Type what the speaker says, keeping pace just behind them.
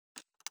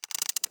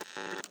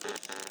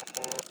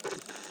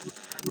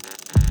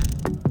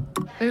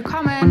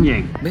Willkommen.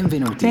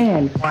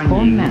 Benvenuti.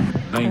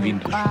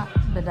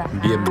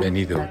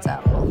 Bienvenido.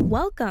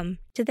 Welcome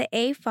to the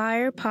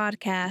A-Fire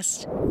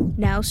podcast,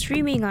 now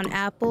streaming on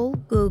Apple,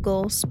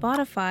 Google,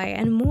 Spotify,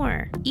 and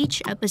more.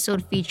 Each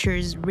episode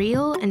features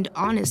real and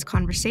honest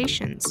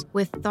conversations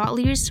with thought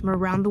leaders from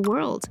around the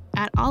world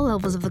at all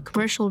levels of the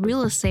commercial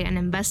real estate and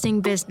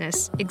investing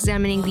business,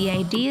 examining the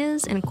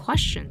ideas and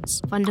questions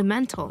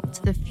fundamental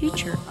to the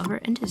future of our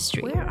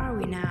industry. Where are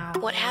we now?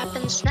 What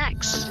happens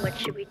next? What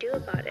should we do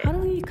about it? How do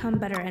we become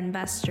better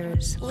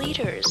investors,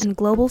 leaders, and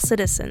global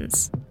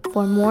citizens?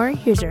 For more,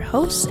 here's your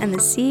host and the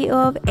CEO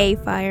of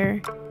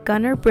A-Fire,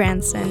 Gunnar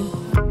Branson.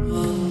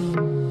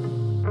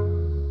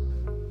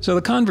 So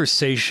the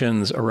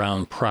conversations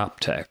around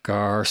PropTech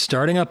are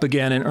starting up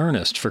again in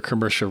earnest for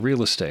commercial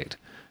real estate.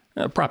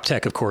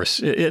 PropTech, of course,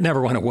 it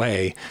never went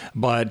away,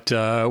 but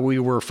we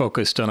were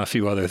focused on a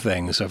few other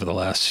things over the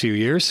last few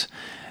years.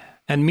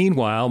 And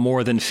meanwhile,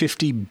 more than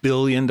 $50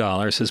 billion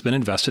has been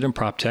invested in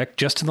PropTech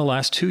just in the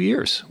last 2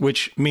 years,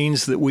 which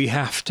means that we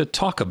have to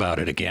talk about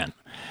it again.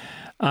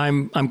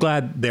 I'm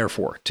glad,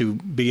 therefore, to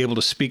be able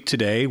to speak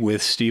today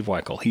with Steve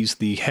Weichel. He's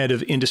the head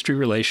of industry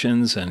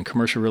relations and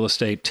commercial real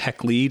estate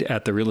tech lead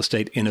at the Real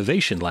Estate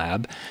Innovation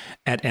Lab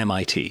at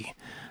MIT.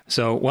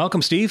 So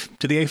welcome, Steve,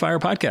 to the A-Fire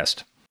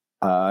podcast.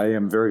 I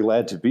am very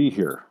glad to be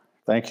here.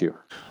 Thank you.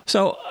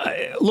 So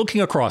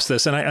looking across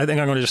this, and I think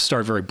I'm going to just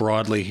start very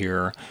broadly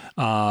here.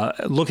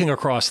 Looking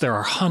across, there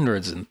are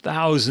hundreds and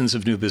thousands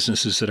of new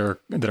businesses that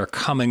are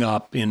coming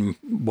up in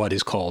what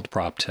is called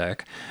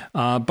PropTech.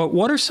 But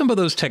what are some of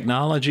those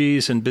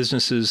technologies and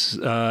businesses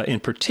in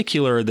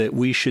particular that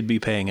we should be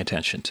paying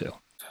attention to?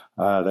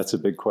 That's a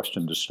big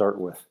question to start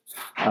with.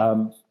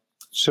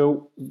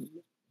 So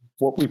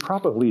what we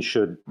probably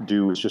should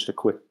do is just a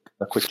quick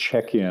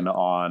check-in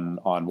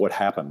on what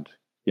happened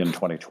in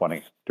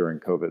 2020 during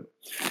COVID.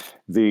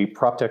 The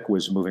PropTech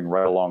was moving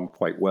right along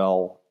quite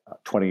well.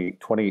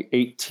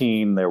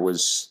 2018, there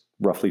was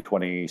roughly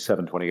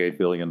 $28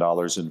 billion in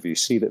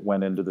VC that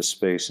went into the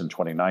space. In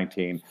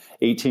 2019,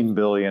 $18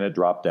 billion, it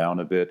dropped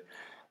down a bit.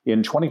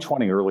 In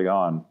 2020, early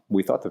on,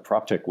 we thought that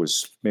PropTech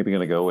was maybe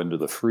going to go into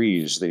the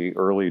freeze. The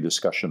early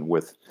discussion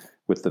with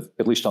the,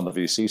 at least on the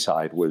VC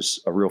side,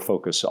 was a real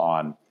focus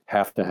on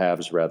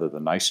have-to-haves rather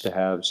than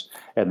nice-to-haves,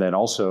 and then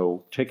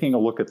also taking a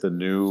look at the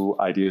new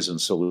ideas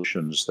and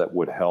solutions that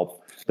would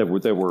help, that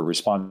were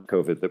responding to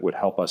COVID, that would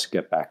help us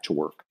get back to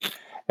work.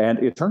 And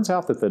it turns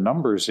out that the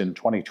numbers in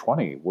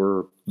 2020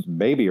 were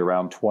maybe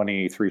around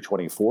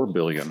 $24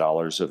 billion of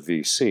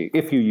VC,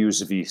 if you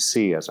use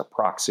VC as a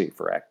proxy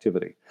for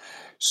activity.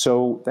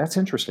 So that's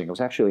interesting. It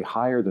was actually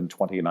higher than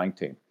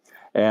 2019.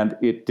 And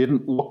it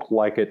didn't look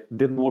like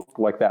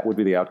that would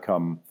be the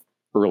outcome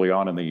early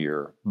on in the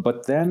year.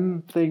 But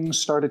then things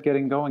started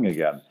getting going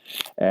again.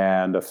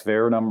 And a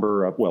fair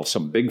number of,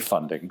 some big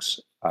fundings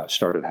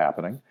started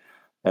happening.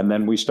 And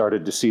then we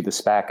started to see the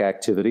SPAC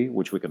activity,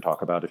 which we can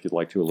talk about if you'd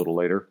like to a little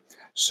later.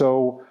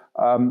 So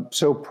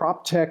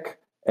PropTech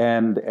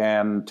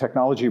and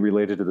technology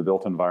related to the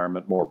built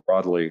environment more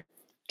broadly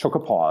took a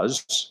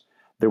pause.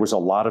 There was a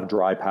lot of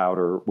dry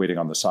powder waiting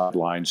on the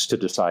sidelines to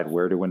decide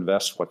where to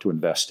invest, what to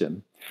invest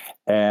in.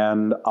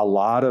 And a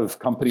lot of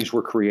companies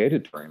were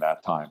created during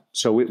that time.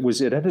 So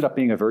it ended up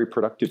being a very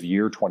productive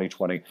year,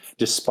 2020,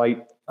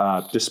 despite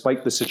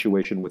the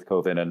situation with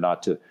COVID, and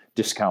not to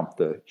discount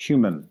the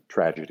human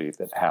tragedy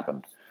that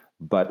happened.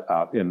 But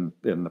in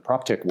the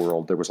PropTech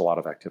world, there was a lot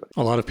of activity.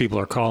 A lot of people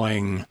are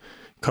calling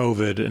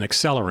COVID an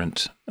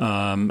accelerant.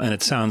 And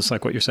it sounds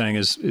like what you're saying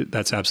is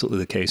that's absolutely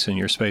the case in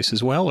your space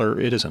as well, or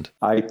it isn't?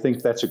 I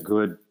think that's a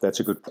good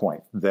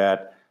point,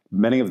 that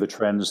many of the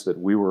trends that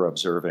we were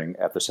observing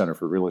at the Center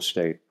for Real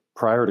Estate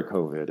prior to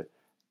COVID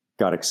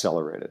got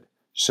accelerated.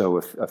 So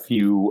if a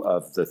few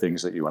of the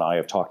things that you and I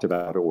have talked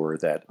about, or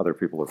that other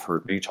people have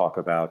heard me talk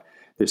about,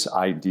 this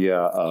idea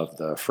of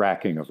the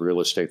fracking of real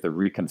estate, the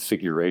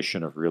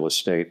reconfiguration of real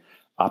estate,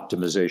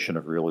 optimization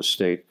of real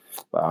estate,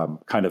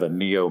 kind of a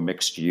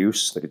neo-mixed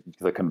use,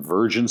 the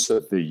convergence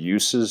of the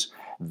uses,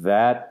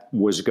 that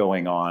was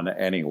going on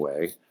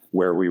anyway,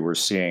 where we were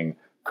seeing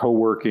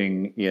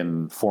co-working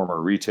in former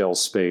retail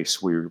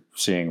space. We were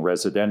seeing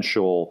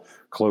residential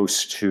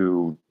close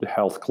to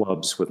health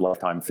clubs with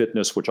Lifetime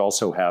Fitness, which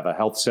also have a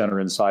health center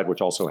inside, which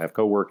also have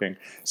co-working.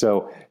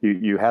 So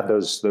you had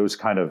those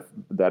kind of,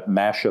 that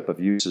mashup of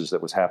uses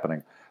that was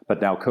happening. But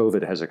now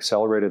COVID has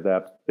accelerated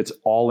that. It's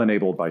all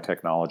enabled by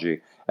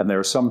technology. And there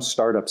are some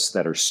startups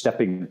that are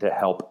stepping to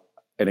help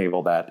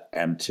enable that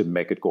and to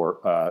make it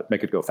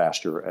go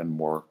faster and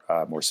more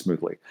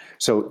smoothly.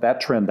 So that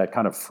trend, that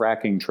kind of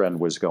fracking trend,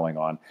 was going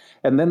on.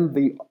 And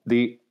then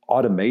the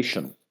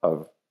automation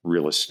of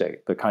real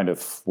estate, the kind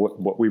of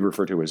what we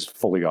refer to as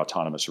fully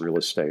autonomous real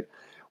estate,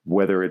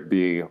 whether it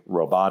be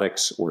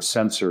robotics or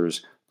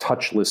sensors,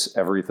 touchless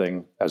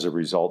everything as a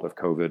result of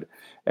COVID.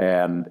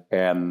 And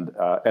then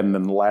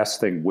the last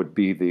thing would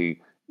be the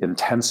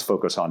intense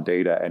focus on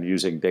data and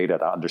using data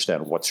to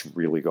understand what's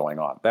really going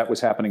on. That was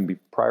happening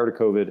prior to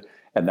COVID,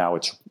 And now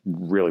it's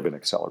really been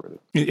accelerated.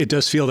 It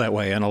does feel that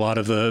way. And a lot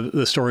of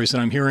the stories that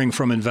I'm hearing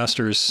from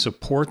investors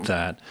support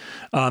that.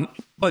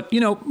 But,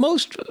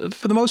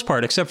 for the most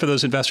part, except for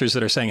those investors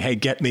that are saying, hey,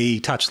 get me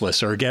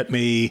touchless or get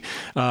me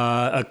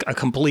a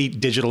complete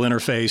digital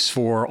interface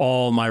for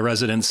all my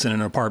residents in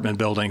an apartment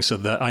building so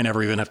that I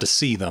never even have to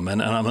see them. And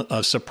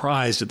I'm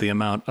surprised at the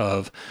amount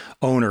of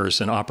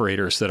owners and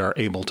operators that are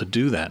able to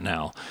do that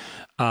now.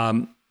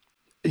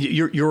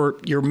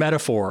 Your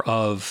metaphor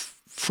of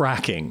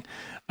fracking,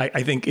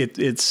 I think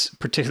it's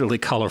particularly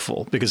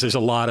colorful because there's a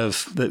lot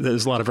of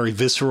very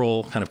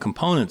visceral kind of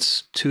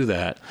components to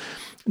that.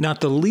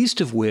 Not the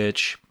least of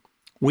which,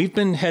 we've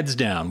been heads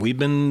down. We've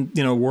been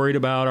worried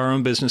about our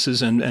own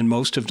businesses, and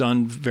most have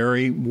done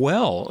very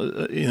well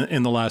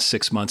in the last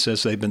 6 months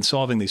as they've been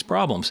solving these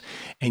problems.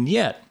 And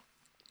yet,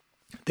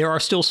 there are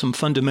still some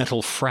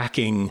fundamental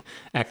fracking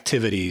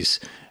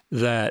activities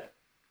that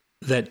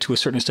to a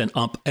certain extent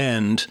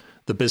upend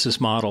the business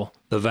model,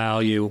 the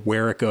value,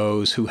 where it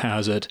goes, who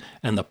has it,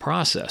 and the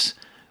process.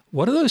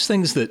 What are those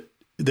things that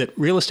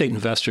real estate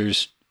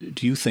investors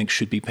do you think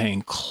should be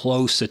paying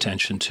close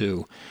attention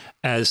to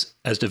as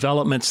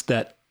developments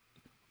that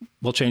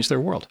will change their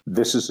world?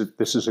 This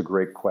is a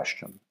great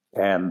question.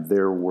 And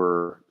there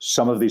were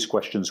some of these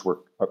questions were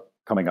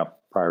coming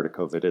up prior to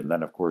COVID. And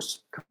then, of course,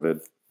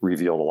 COVID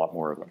revealed a lot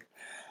more of them.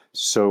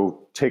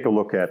 So take a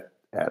look at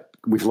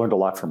we've learned a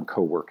lot from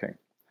co-working.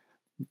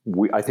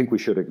 I think we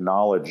should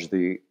acknowledge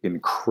the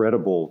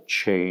incredible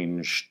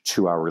change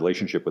to our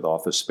relationship with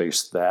office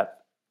space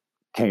that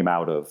came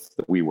out of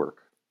the WeWork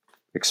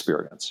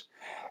experience,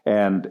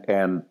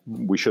 and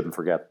we shouldn't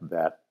forget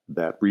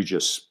that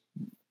Regus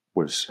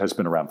has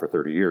been around for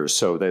 30 years,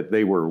 so that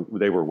they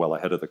were well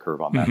ahead of the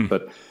curve on that. Mm-hmm.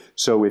 But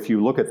so if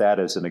you look at that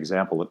as an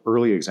example, an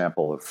early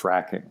example of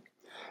fracking,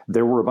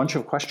 there were a bunch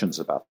of questions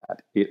about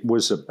that. It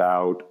was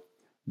about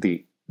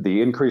the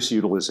increased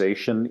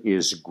utilization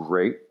is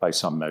great by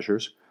some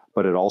measures,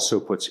 but it also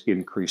puts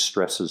increased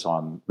stresses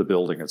on the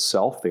building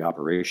itself, the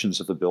operations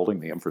of the building,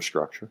 the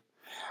infrastructure.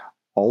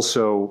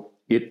 Also,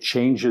 it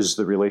changes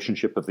the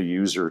relationship of the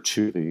user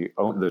to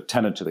the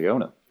tenant to the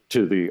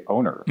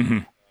owner. Mm-hmm.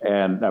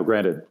 And now,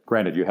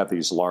 granted, you have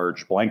these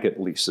large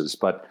blanket leases,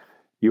 but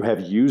you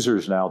have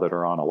users now that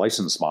are on a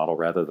license model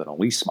rather than a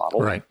lease model,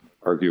 right?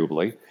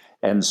 Arguably,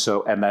 and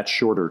that's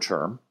shorter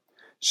term.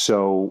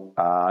 So,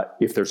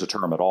 if there's a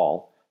term at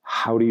all,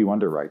 how do you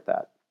underwrite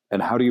that?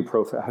 And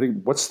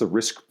what's the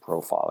risk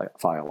profile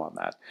on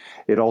that?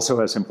 It also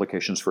has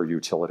implications for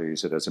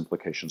utilities. It has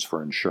implications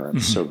for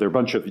insurance. Mm-hmm. So there are a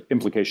bunch of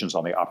implications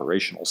on the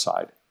operational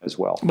side as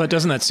well. But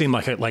doesn't that seem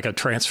like a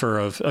transfer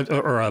of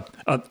or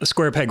a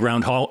square peg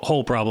round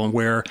hole problem,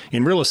 where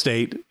in real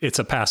estate it's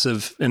a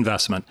passive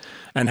investment,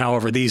 and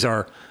however these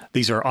are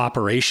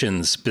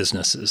operations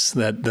businesses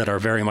that are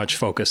very much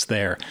focused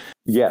there.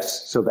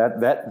 Yes, so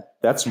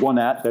that's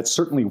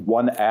certainly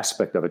one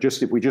aspect of it.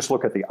 If we just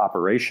look at the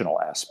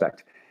operational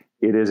aspect,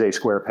 it is a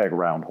square peg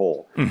round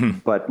hole. Mm-hmm.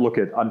 But look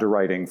at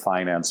underwriting,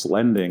 finance,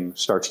 lending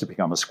starts to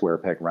become a square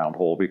peg round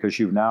hole, because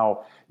you've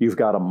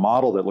got a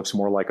model that looks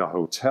more like a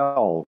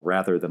hotel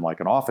rather than like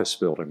an office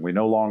building. We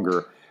no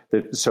longer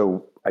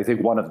so I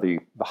think one of the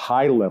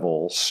high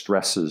level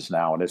stresses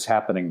now, and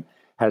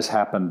has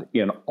happened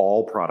in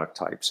all product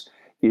types,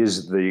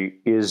 is the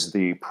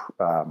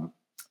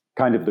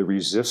kind of the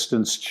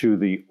resistance to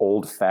the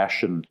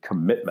old-fashioned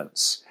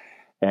commitments.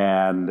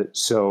 And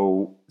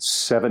so a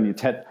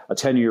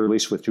 10-year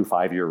lease with 2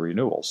 5-year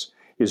renewals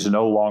is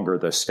no longer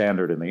the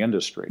standard in the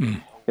industry.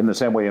 Mm. In the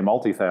same way, in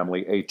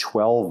multifamily, a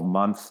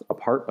 12-month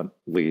apartment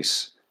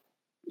lease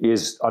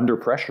is under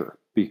pressure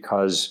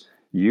because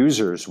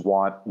users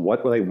want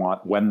what they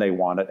want, when they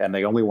want it, and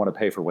they only want to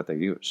pay for what they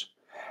use.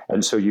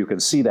 And so you can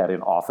see that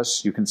in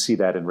office, you can see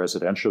that in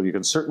residential, you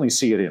can certainly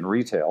see it in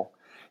retail.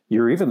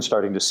 You're even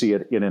starting to see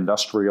it in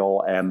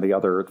industrial and the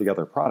other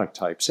product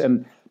types.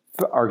 And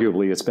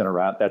arguably, it's been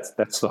around.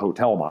 That's the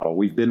hotel model.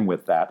 We've been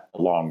with that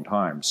a long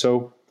time.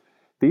 So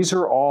this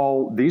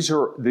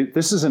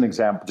is an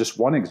example, just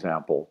one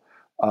example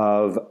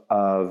of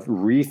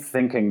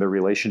rethinking the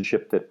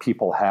relationship that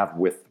people have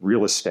with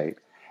real estate.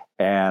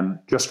 And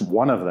just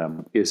one of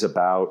them is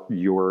about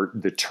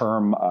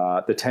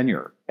the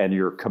tenure and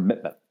your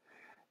commitment.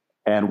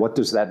 And what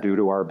does that do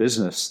to our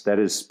business that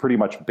is pretty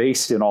much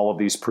based in all of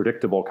these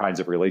predictable kinds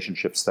of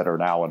relationships that are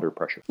now under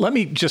pressure? Let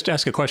me just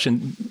ask a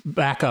question,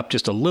 back up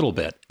just a little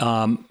bit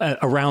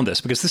around this,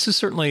 because this is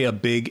certainly a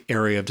big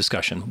area of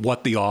discussion,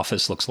 what the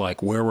office looks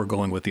like, where we're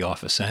going with the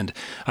office. And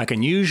I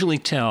can usually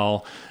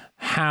tell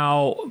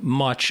how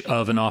much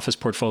of an office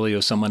portfolio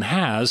someone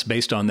has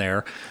based on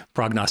their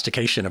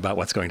prognostication about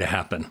what's going to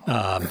happen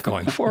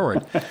going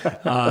forward.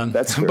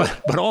 That's true.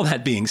 But all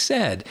that being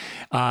said,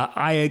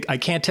 I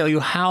can't tell you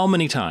how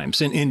many times,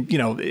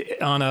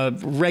 on a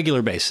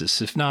regular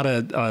basis, if not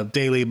a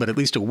daily, but at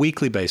least a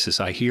weekly basis,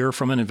 I hear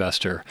from an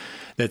investor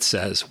that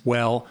says,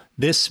 well,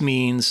 this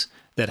means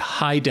that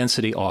high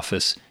density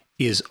office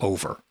is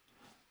over.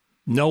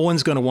 No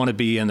one's going to want to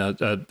be in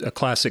a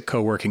classic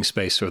co-working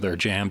space where they're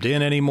jammed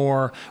in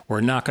anymore. We're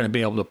not going to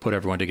be able to put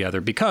everyone together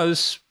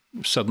because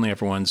suddenly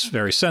everyone's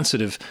very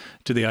sensitive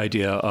to the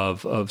idea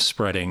of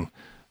spreading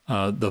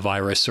the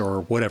virus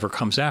or whatever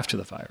comes after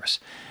the virus.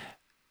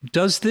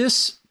 Does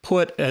this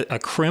put a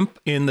crimp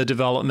in the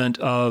development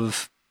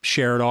of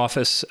shared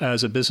office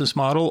as a business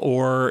model,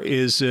 or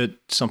is it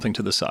something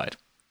to the side?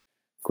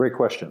 Great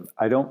question.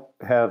 I don't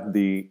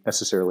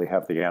necessarily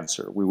have the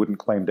answer. We wouldn't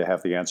claim to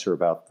have the answer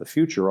about the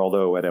future,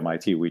 although at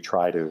MIT we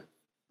try to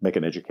make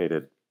an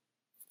educated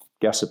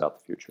guess about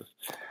the future.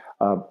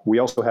 We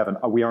also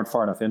we aren't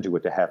far enough into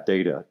it to have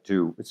data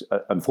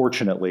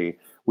unfortunately,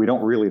 we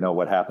don't really know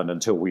what happened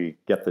until we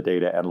get the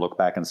data and look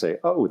back and say,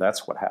 oh,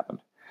 that's what happened.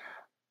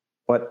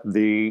 But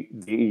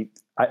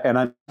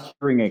I'm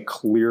hearing a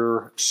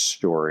clear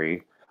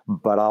story,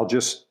 but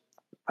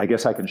I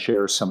guess I can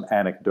share some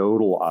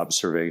anecdotal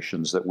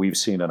observations that we've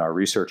seen in our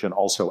research and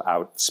also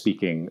out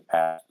speaking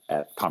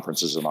at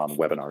conferences and on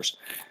webinars,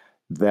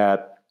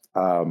 that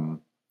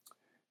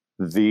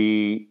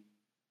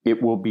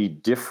it will be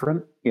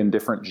different in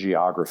different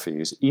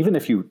geographies.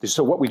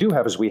 So what we do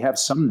have is we have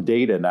some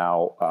data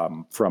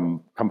now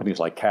from companies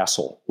like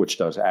Castle, which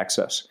does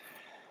Access.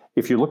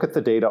 If you look at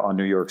the data on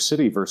New York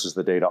City versus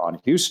the data on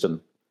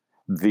Houston,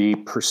 the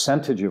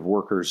percentage of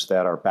workers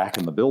that are back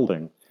in the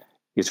building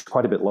is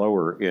quite a bit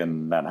lower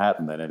in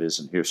Manhattan than it is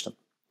in Houston.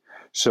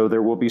 So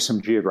there will be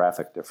some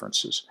geographic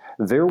differences.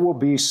 There will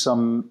be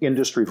some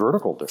industry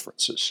vertical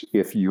differences.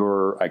 If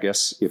you're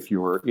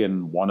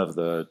in one of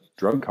the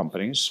drug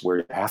companies where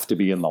you have to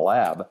be in the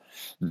lab,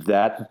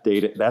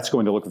 that's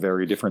going to look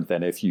very different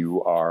than if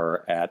you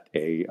are at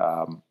a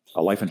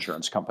life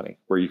insurance company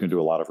where you can do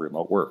a lot of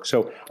remote work.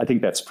 So I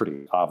think that's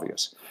pretty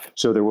obvious.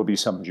 So there will be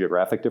some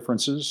geographic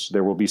differences.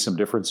 There will be some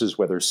differences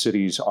whether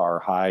cities are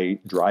high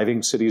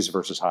driving cities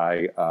versus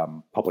high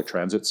public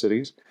transit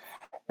cities.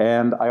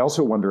 And I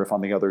also wonder if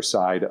on the other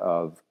side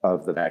of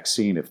the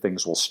vaccine, if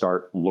things will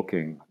start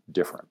looking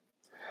different.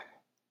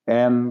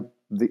 And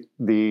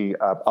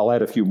I'll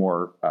add a few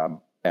more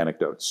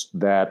anecdotes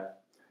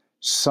that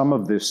some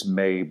of this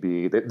may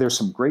be, there's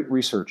some great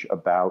research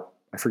about,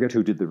 I forget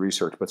who did the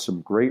research, but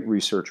some great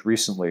research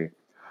recently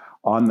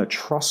on the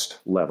trust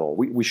level.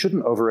 We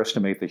shouldn't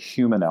overestimate the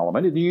human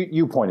element.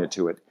 You pointed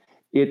to it.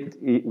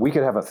 We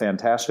could have a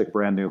fantastic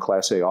brand new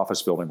Class A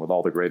office building with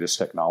all the greatest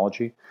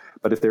technology,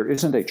 but if there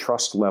isn't a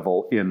trust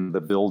level in the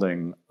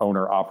building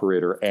owner,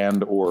 operator,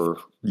 and or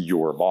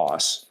your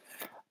boss,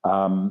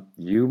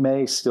 you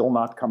may still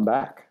not come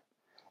back.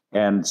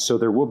 And so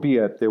there will be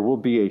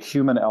a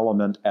human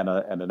element and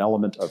an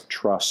element of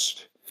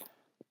trust.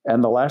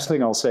 And the last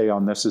thing I'll say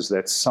on this is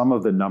that some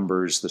of the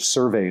numbers, the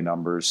survey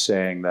numbers,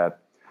 saying that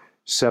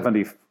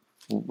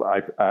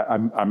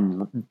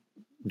I'm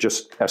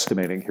just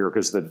estimating here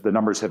because the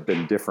numbers have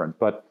been different,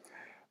 but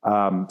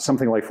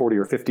something like 40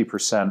 or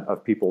 50%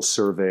 of people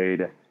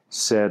surveyed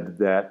said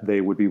that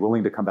they would be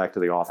willing to come back to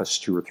the office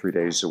 2 or 3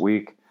 days a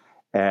week.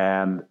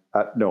 And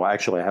no,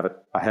 actually, I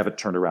have it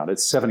turned around.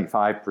 It's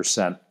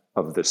 75%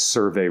 of the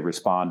survey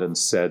respondents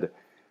said,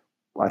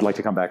 I'd like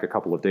to come back a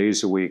couple of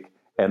days a week.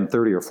 And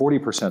 30 or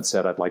 40%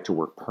 said, I'd like to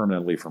work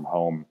permanently from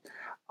home.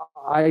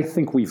 I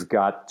think we've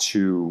got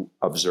to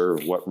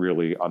observe what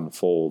really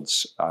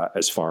unfolds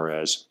as far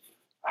as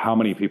how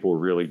many people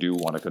really do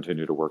want to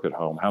continue to work at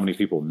home, how many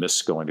people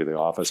miss going to the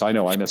office. I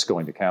know I miss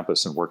going to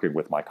campus and working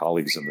with my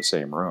colleagues in the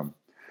same room.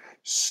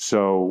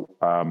 So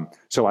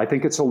I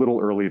think it's a little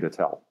early to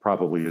tell,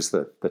 probably is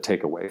the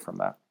takeaway from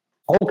that.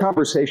 Whole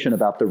conversation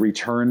about the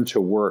return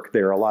to work.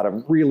 There are a lot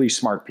of really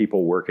smart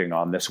people working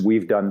on this.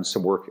 We've done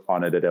some work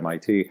on it at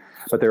MIT,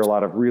 but there are a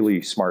lot of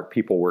really smart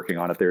people working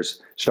on it.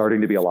 There's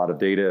starting to be a lot of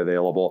data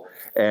available.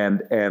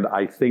 And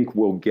I think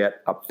we'll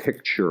get a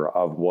picture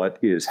of what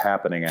is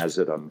happening as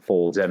it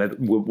unfolds. And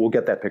we'll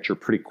get that picture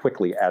pretty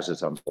quickly as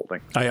it's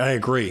unfolding. I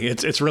agree.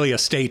 It's really a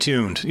stay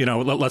tuned.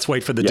 Let's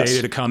wait for the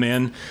data to come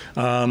in.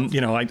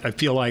 I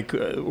feel like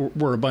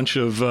we're a bunch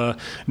of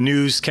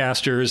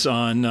newscasters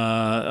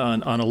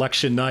on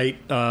election night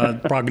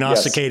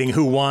prognosticating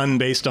who won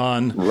based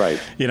on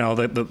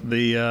the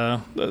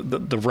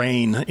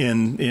rain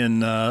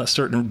in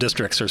certain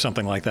districts or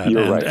something like that.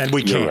 And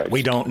we can't. Right.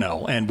 We don't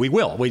know, and we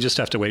will. We just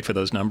have to wait for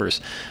those numbers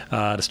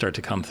to start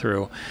to come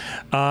through.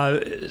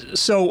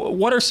 So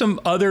what are some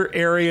other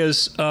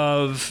areas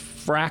of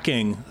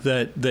fracking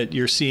that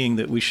you're seeing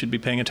that we should be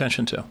paying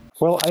attention to?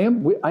 Well, I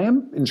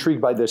am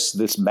intrigued by this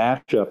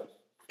matchup.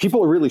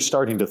 People are really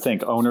starting to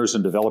think, owners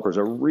and developers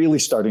are really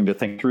starting to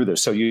think through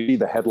this. So you see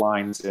the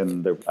headlines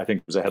I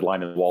think there's a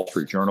headline in the Wall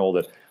Street Journal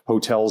that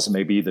hotels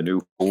may be the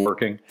new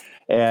co-working.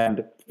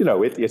 And,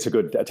 it's a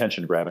good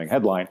attention grabbing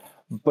headline,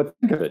 but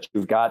think of it.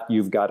 You've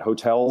got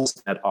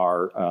hotels that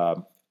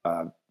are,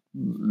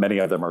 many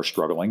of them are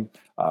struggling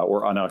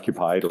or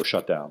unoccupied or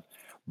shut down.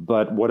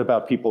 But what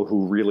about people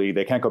who really,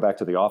 they can't go back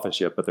to the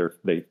office yet, but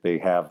they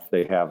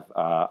have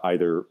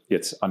either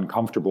it's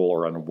uncomfortable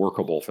or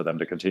unworkable for them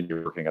to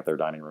continue working at their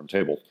dining room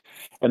table.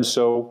 And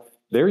so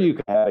there you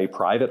can have a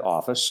private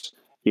office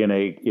in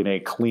a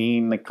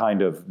clean,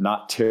 kind of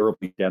not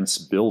terribly dense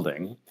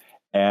building.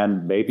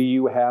 And maybe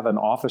you have an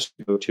office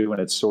to go to,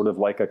 and it's sort of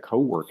like a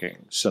co-working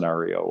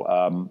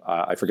scenario.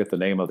 I forget the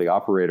name of the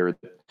operator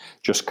that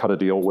just cut a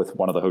deal with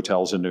one of the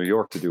hotels in New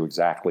York to do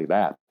exactly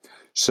that.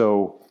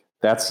 So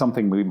that's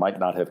something we might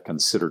not have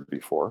considered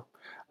before.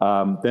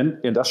 Then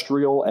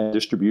industrial and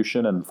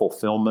distribution and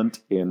fulfillment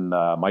in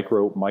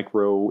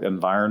micro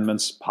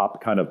environments,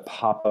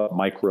 pop-up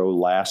micro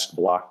last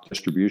block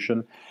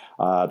distribution.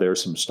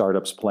 There's some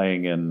startups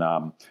playing in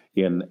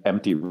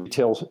empty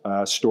retail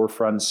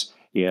storefronts,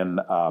 in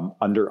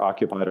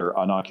underoccupied or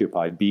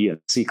unoccupied B and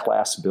C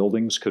class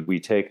buildings. Could we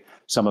take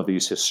some of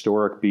these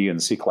historic B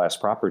and C class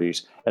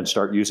properties and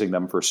start using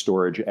them for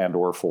storage and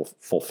or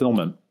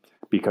fulfillment?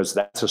 Because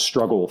that's a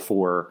struggle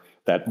for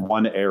that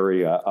one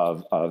area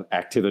of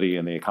activity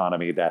in the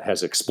economy that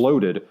has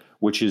exploded,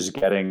 which is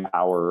getting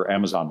our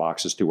Amazon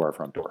boxes to our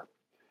front door.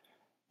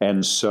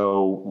 And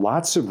so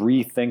lots of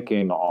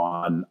rethinking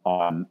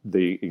on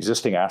the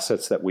existing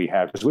assets that we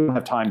have, because we don't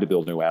have time to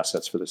build new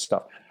assets for this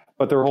stuff.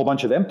 But there are a whole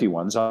bunch of empty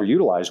ones,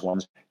 underutilized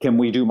ones. Can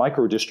we do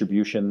micro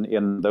distribution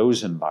in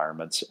those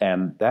environments?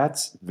 And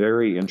that's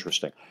very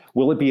interesting.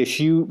 Will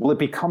it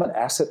become an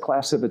asset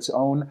class of its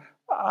own?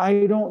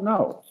 I don't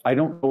know. I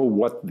don't know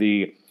what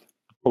the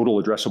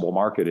total addressable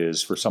market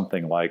is for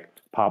something like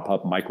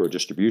pop-up micro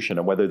distribution,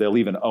 and whether they'll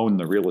even own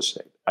the real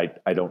estate.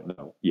 I don't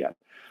know yet.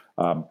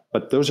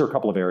 But those are a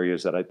couple of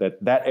areas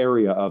that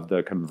area of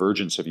the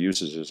convergence of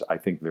uses is, I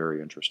think,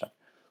 very interesting.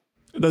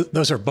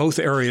 Those are both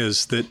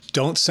areas that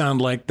don't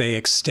sound like they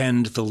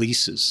extend the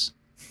leases.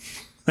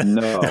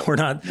 No, we're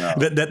not. No.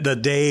 The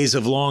days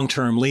of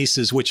long-term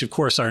leases, which of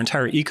course our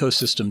entire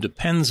ecosystem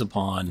depends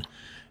upon,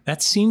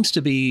 that seems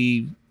to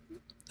be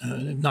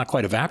not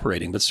quite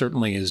evaporating, but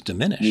certainly is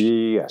diminished.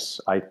 Yes,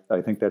 I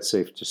think that's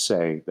safe to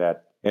say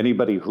that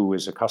anybody who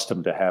is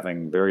accustomed to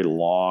having very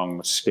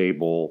long,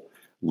 stable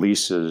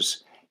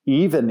leases,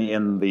 even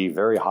in the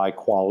very high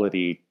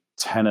quality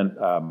tenant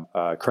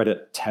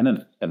credit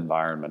tenant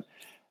environment,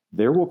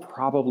 there will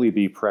probably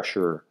be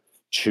pressure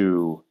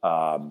to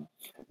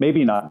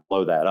maybe not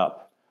blow that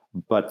up,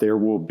 but there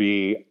will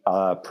be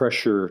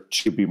pressure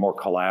to be more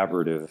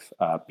collaborative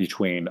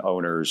between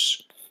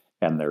owners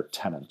and their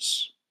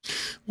tenants.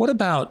 What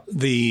about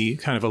the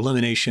kind of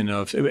elimination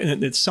of,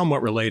 and it's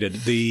somewhat related,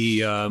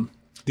 the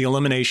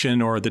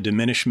elimination or the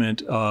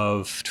diminishment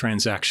of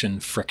transaction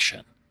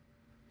friction?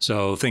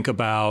 So think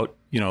about,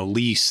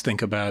 lease,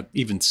 think about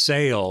even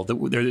sale.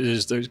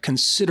 There's a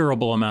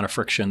considerable amount of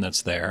friction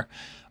that's there.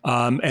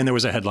 And there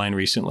was a headline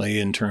recently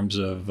in terms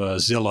of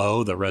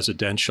Zillow, the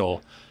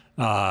residential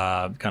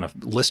kind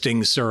of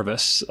listing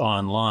service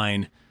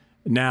online,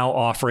 now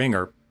offering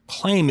or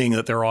claiming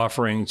that they're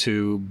offering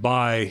to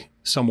buy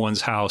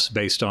someone's house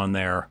based on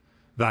their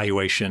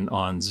valuation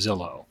on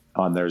Zillow.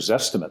 On their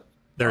Zestimate.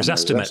 Their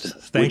Zestimate.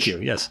 Thank you.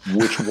 Yes.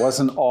 Which it was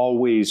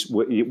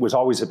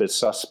always a bit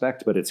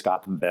suspect, but it's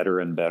gotten better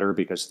and better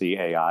because the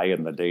AI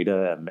and the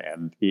data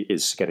and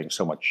is getting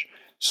so much,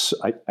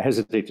 I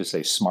hesitate to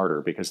say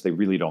smarter because they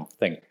really don't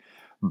think,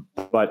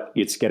 but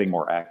it's getting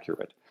more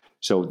accurate.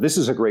 So this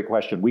is a great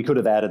question. We could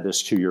have added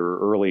this to your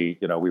early,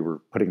 we were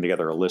putting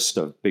together a list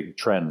of big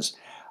trends.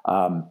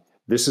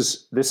 This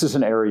is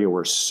an area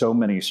where so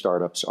many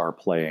startups are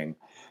playing.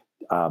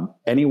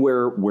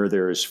 Anywhere where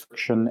there is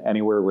friction,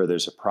 anywhere where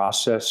there's a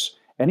process,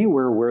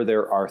 anywhere where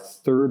there are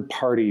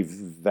third-party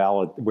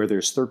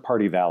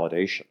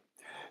validation.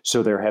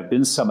 So there have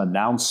been some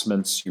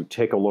announcements. You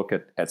take a look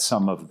at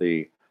some of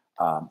the,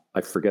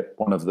 I forget,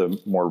 one of the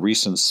more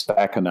recent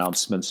SPAC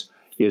announcements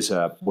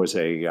was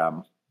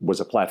a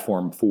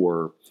platform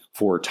for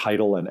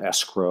title and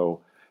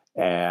escrow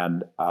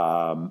and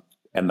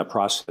the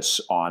process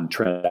on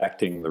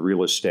transacting the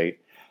real estate.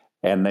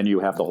 And then you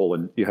have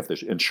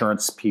the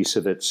insurance piece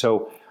of it.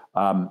 So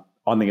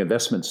on the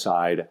investment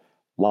side,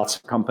 lots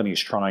of companies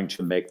trying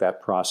to make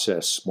that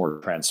process more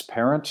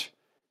transparent,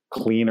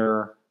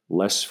 cleaner,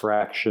 less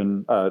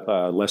friction,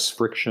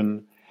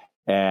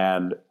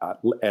 and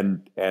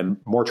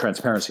more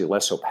transparency,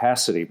 less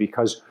opacity,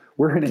 because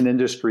we're in an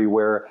industry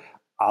where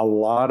a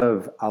lot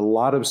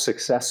of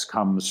success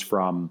comes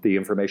from the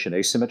information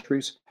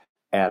asymmetries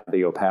and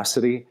the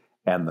opacity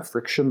and the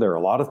friction. There are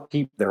a lot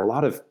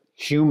of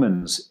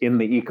humans in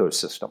the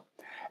ecosystem.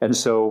 And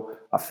so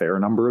a fair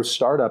number of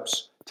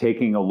startups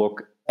taking a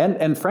look,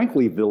 and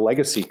frankly, the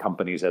legacy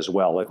companies as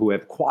well, who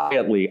have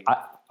quietly,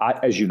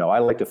 as you know, I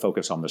like to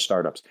focus on the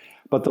startups,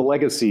 but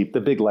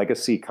the big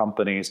legacy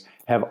companies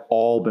have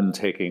all been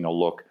taking a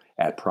look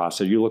at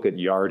process. You look at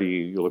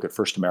Yardi, you look at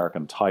First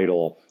American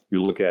Title,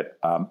 you look at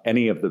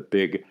any of the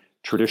big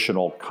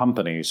traditional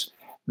companies,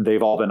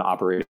 they've all been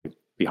operating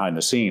behind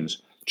the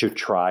scenes to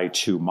try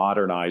to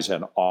modernize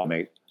and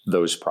automate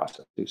those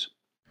processes.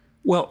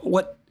 Well,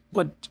 what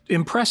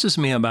impresses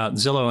me about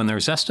Zillow and their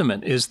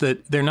Zestimate is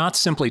that they're not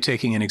simply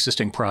taking an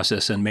existing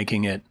process and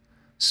making it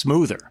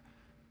smoother.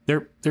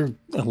 They're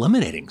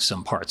eliminating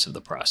some parts of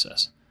the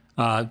process.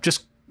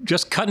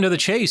 Just cut into the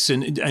chase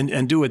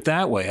and do it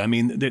that way. I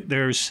mean,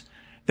 there's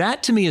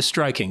That to me is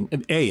striking.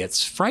 A,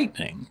 it's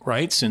frightening,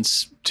 right?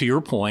 Since, to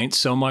your point,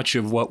 so much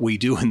of what we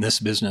do in this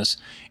business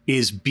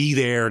is be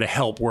there to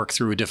help work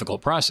through a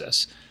difficult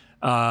process.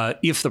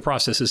 If the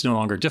process is no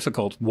longer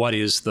difficult, what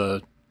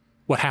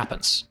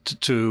happens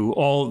to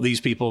all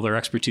these people, their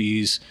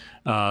expertise,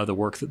 the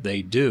work that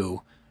they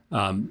do?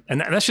 And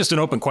that's just an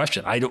open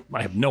question. I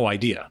have no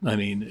idea. I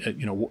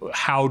mean,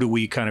 how do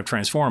we kind of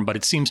transform? But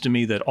it seems to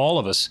me that all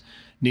of us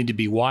need to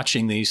be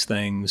watching these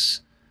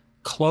things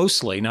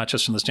closely, not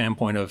just from the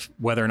standpoint of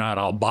whether or not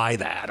I'll buy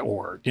that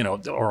or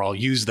I'll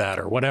use that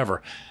or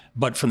whatever,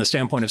 but from the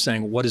standpoint of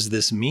saying, what does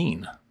this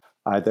mean?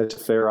 That's a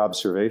fair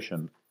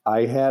observation.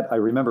 I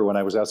remember when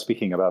I was out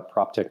speaking about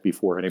PropTech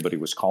before anybody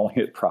was calling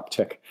it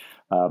PropTech,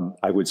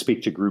 I would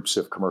speak to groups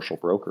of commercial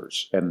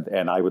brokers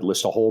and I would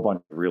list a whole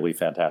bunch of really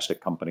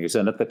fantastic companies.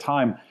 And at the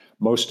time,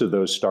 most of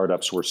those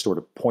startups were sort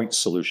of point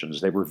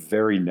solutions. They were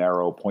very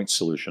narrow point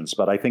solutions,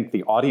 but I think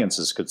the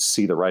audiences could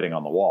see the writing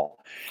on the wall.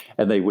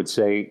 And they would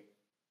say,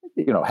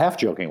 half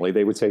jokingly,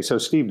 they would say, "So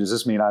Steve, does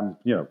this mean I'm,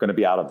 going to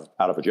be out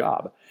of a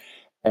job?"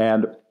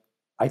 And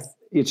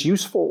it's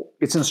useful.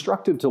 It's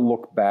instructive to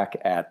look back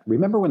at,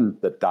 remember when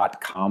the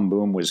 .com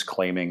boom was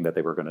claiming that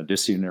they were going to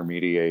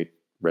disintermediate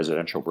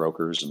residential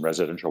brokers and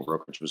residential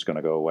brokerage was going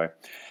to go away?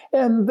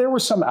 And there were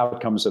some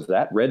outcomes of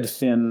that.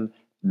 Redfin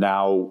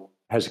now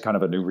has kind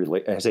of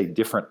has a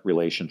different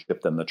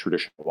relationship than the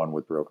traditional one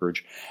with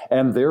brokerage.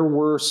 And there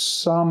were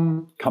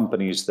some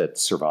companies that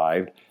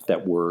survived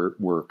that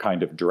were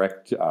kind of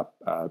direct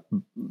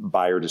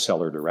buyer to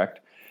seller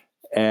direct.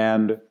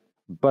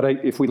 But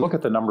if we look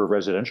at the number of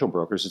residential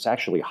brokers, it's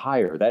actually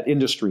higher. That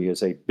industry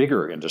is a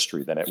bigger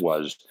industry than it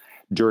was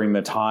during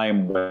the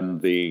time when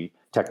the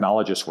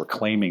technologists were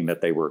claiming that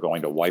they were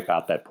going to wipe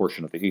out that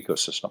portion of the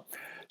ecosystem.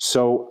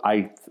 So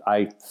I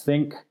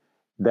think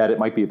that it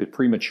might be a bit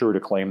premature to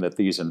claim that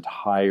these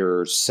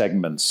entire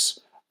segments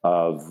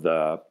of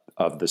the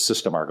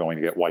system are going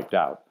to get wiped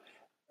out.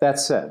 That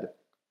said,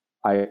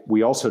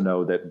 we also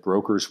know that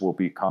brokers will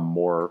become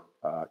more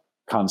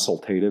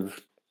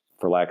consultative,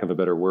 for lack of a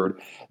better word.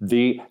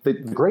 The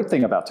great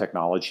thing about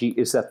technology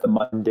is that the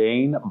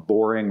mundane,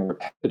 boring,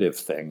 repetitive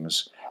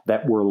things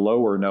that were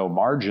low or no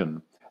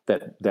margin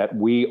that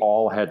we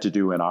all had to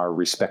do in our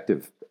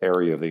respective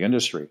area of the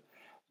industry,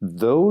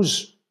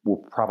 those will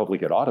probably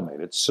get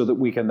automated so that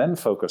we can then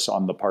focus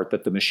on the part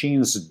that the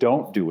machines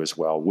don't do as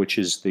well, which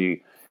is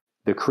the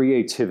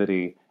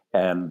creativity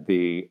and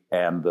the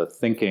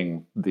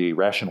thinking, the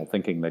rational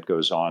thinking that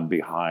goes on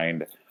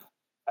behind,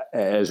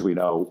 as we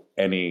know,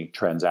 any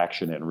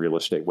transaction in real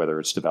estate, whether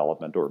it's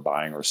development or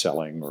buying or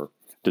selling or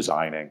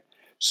designing.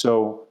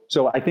 So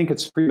I think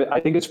it's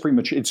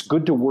premature. It's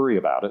good to worry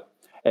about it,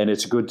 and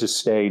it's good to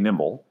stay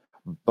nimble.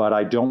 But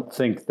I don't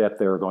think that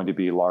there are going to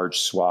be large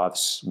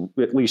swaths,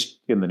 at least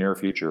in the near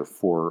future,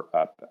 for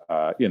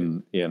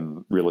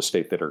in real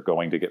estate that are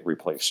going to get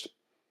replaced.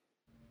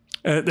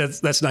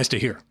 That's nice to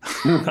hear.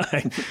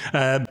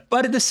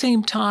 But at the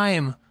same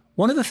time,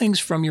 one of the things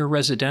from your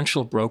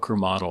residential broker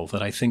model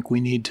that I think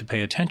we need to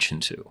pay attention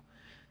to,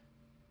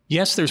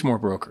 yes, there's more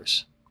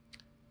brokers,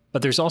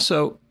 but there's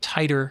also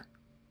tighter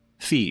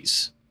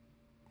fees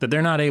that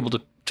they're not able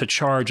to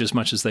charge as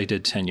much as they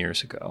did 10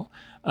 years ago.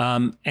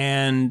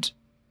 And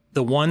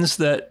the ones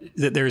that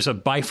there's a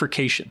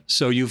bifurcation.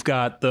 So you've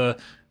got the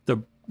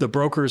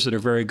brokers that are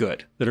very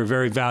good, that are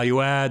very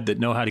value add, that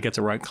know how to get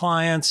the right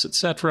clients, et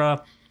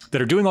cetera,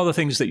 that are doing all the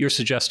things that you're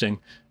suggesting,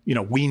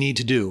 we need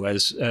to do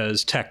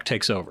as tech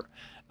takes over.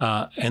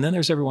 And then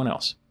there's everyone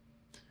else.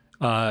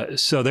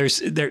 So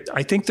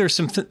I think there's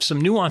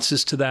some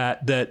nuances to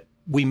that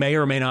we may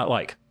or may not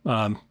like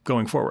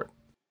going forward.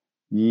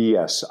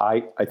 Yes,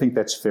 I think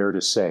that's fair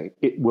to say.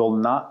 It will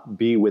not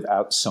be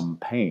without some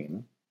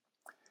pain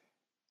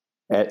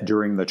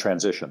during the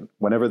transition.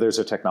 Whenever there's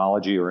a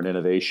technology or an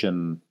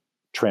innovation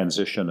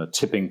transition, a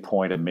tipping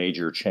point, a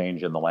major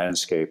change in the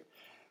landscape,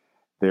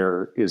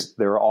 there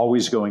are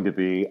always going to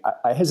be,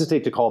 I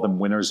hesitate to call them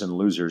winners and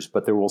losers,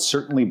 but there will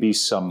certainly be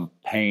some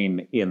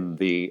pain in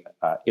the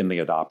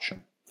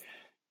adoption.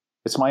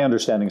 It's my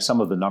understanding some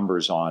of the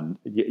numbers on,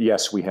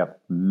 yes, we have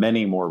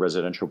many more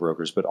residential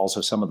brokers, but also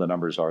some of the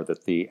numbers are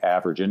that the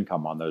average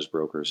income on those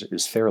brokers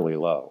is fairly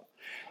low.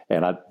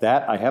 And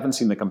I haven't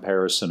seen the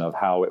comparison of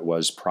how it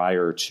was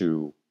prior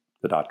to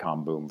the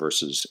 .com boom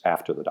versus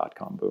after the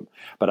 .com boom.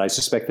 But I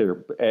suspect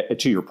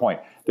to your point,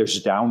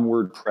 there's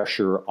downward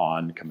pressure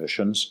on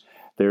commissions.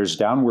 There's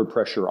downward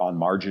pressure on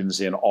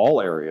margins in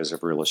all areas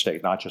of real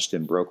estate, not just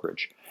in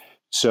brokerage.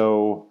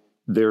 So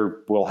there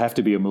will have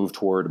to be a move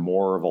toward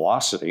more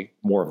velocity,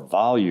 more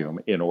volume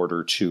in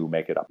order to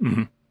make it up.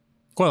 Mm-hmm.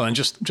 Well, and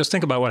just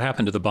think about what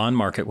happened to the bond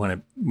market when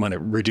it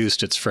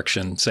reduced its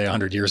friction, say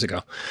 100 years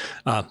ago.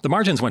 The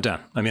margins went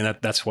down. I mean,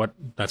 that's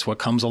what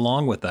comes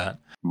along with that.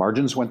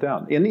 Margins went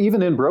down, and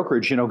even in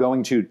brokerage,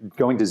 going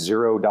to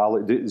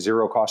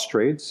zero cost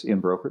trades in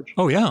brokerage.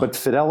 Oh yeah. But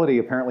Fidelity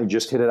apparently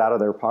just hit it out of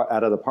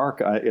the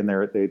park in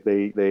there.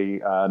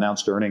 They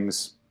announced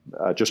earnings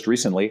just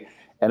recently.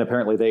 And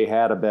apparently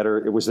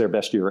it was their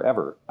best year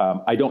ever.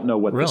 I don't know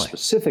what the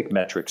specific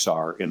metrics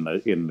are in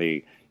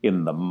the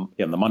in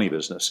the money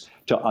business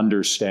to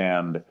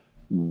understand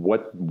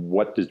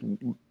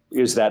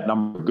is that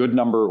number a good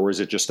number, or is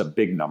it just a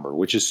big number,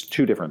 which is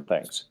two different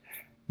things.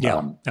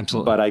 Yeah,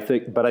 absolutely.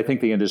 But I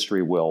think the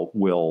industry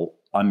will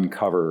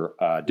uncover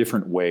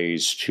different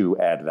ways to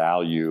add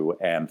value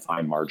and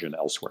find margin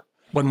elsewhere.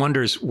 One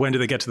wonders, when do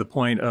they get to the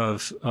point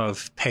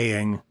of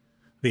paying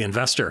the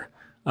investor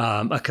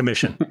a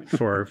commission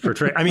for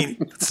trade? I mean,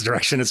 it's the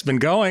direction it's been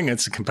going.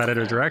 It's a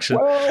competitive direction.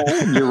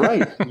 Well, you're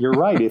right. You're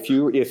right. If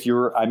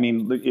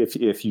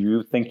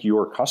you think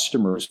your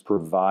customers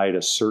provide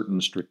a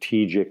certain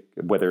strategic,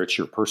 whether it's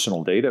your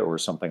personal data or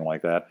something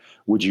like that,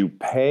 would you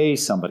pay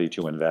somebody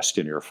to invest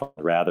in your fund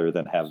rather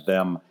than have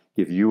them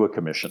give you a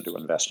commission to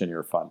invest in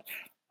your fund?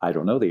 I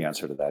don't know the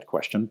answer to that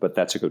question, but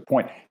that's a good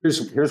point.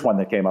 Here's one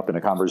that came up in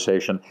a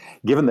conversation.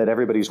 Given that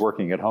everybody's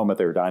working at home at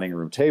their dining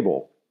room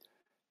table,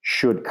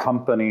 should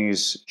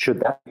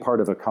that be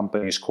part of a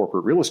company's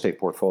corporate real estate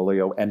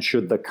portfolio, and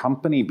should the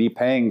company be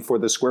paying for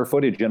the square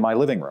footage in my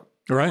living room?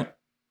 Right.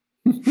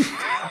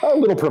 A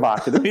little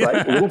provocative, yeah,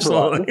 right? A little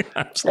absolutely. provocative.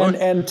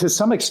 Absolutely. And to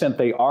some extent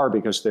they are,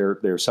 because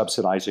they're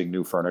subsidizing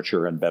new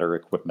furniture and better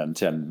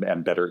equipment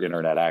and better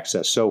internet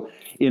access. So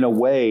in a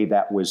way,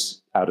 that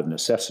was out of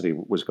necessity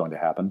was going to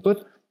happen.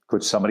 But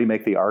could somebody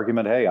make the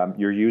argument, hey,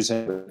 you're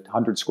using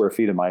 100 square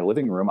feet in my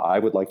living room, I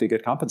would like to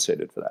get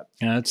compensated for that?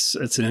 Yeah,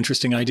 it's an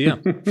interesting idea.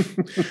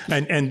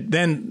 and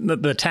then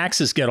the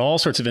taxes get all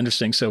sorts of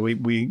interesting. So we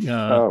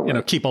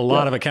keep a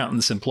lot of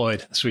accountants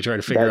employed as we try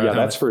to figure out.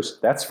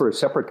 That's for a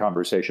separate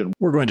conversation.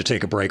 We're going to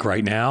take a break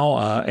right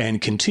now and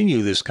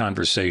continue this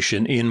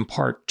conversation in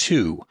part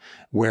 2,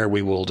 where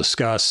we will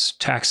discuss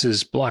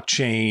taxes,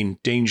 blockchain,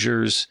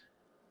 dangers,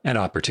 and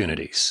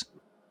opportunities.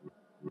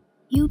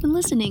 You've been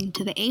listening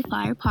to the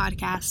A-Fire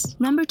podcast.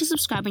 Remember to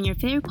subscribe on your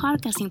favorite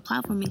podcasting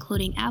platform,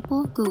 including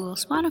Apple, Google,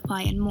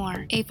 Spotify, and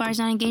more. A-Fire is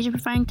not engaged in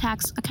providing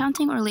tax,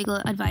 accounting, or legal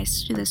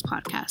advice to this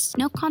podcast.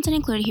 No content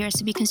included here is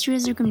to be construed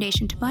as a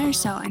recommendation to buy or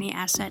sell any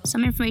asset.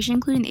 Some information,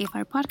 including the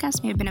A-Fire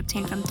podcast, may have been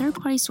obtained from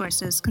third-party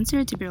sources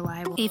considered to be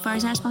reliable. A-Fire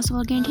is not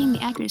responsible for guaranteeing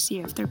the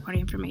accuracy of third-party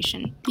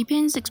information. The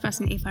opinions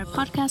expressed in the A-Fire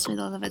podcast are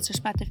those of its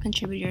respective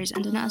contributors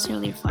and do not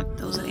necessarily reflect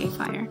those of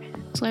A-Fire.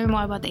 To learn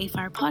more about the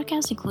A-Fire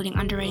podcast, including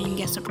underwriting and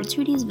guest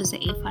opportunities,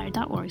 visit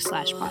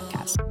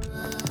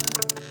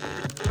afire.org/podcast.